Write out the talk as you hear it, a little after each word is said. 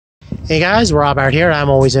Hey guys, Rob out here at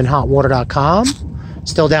ImAlwaysInHotWater.com.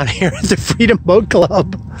 Still down here at the Freedom Boat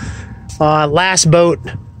Club. Last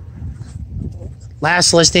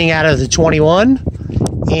listing out of the 21.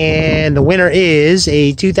 And the winner is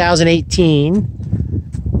a 2018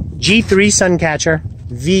 G3 SunCatcher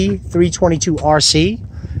V322 RC.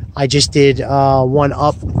 I just did one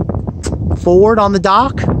up forward on the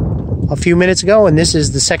dock a few minutes ago, and this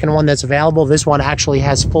is the second one that's available. This one actually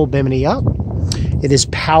has full bimini up. It is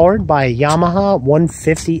powered by a Yamaha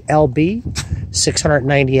 150 LB,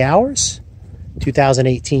 690 hours,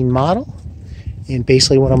 2018 model. And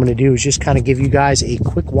basically what I'm going to do is just kind of give you guys a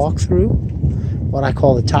quick walkthrough, what I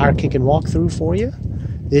call the tire kicking walkthrough for you.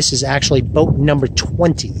 This is actually boat number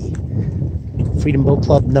 20, Freedom Boat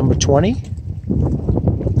Club number 20.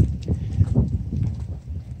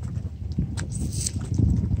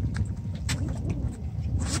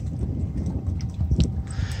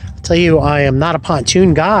 Tell you, I am not a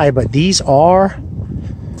pontoon guy, but these are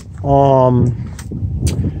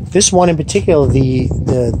this one in particular, the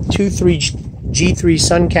G3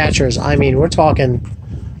 SunCatchers. I mean, we're talking,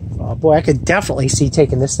 boy, I could definitely see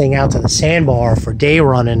taking this thing out to the sandbar for day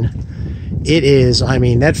running. It is, I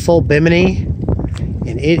mean, that full bimini,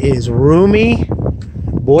 and it is roomy.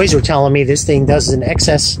 Boys were telling me this thing does an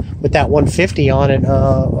excess with that 150 on it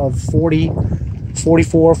of 40,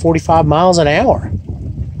 44, 45 miles an hour.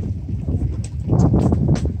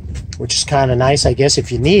 Which is kind of nice, I guess,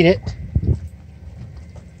 if you need it.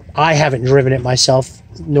 I haven't driven it myself,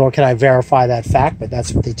 nor can I verify that fact, but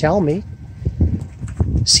that's what they tell me.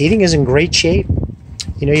 Seating is in great shape.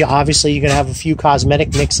 You know, obviously you're going to have a few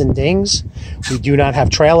cosmetic nicks and dings. We do not have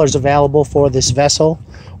trailers available for this vessel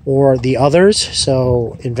or the others,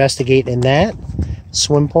 so investigate in that.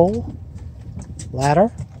 Swim pole,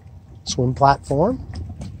 ladder, swim platform,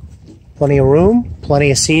 plenty of room, plenty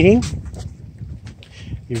of seating.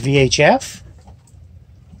 Your VHF,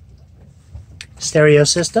 stereo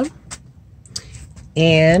system,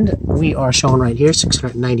 and we are showing right here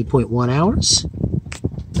 690.1 hours.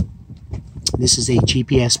 This is a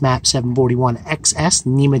GPS map 741 XS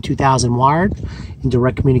NEMA 2000 wired in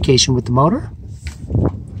direct communication with the motor.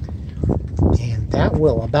 And that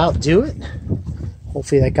will about do it.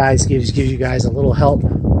 Hopefully that gives you guys a little help.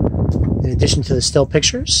 In addition to the still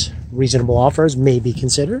pictures, reasonable offers may be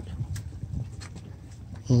considered.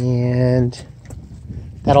 And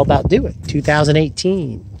that'll about do it.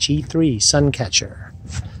 2018 G3 SunCatcher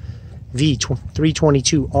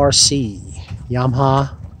V322 RC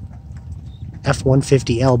Yamaha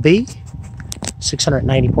F150 LB,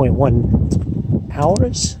 690.1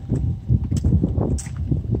 hours.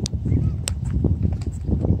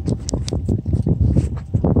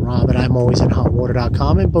 Rob at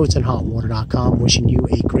ImAlwaysInHotWater.com and BoatsInHotWater.com wishing you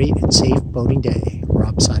a great and safe boating day.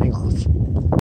 Rob signing off.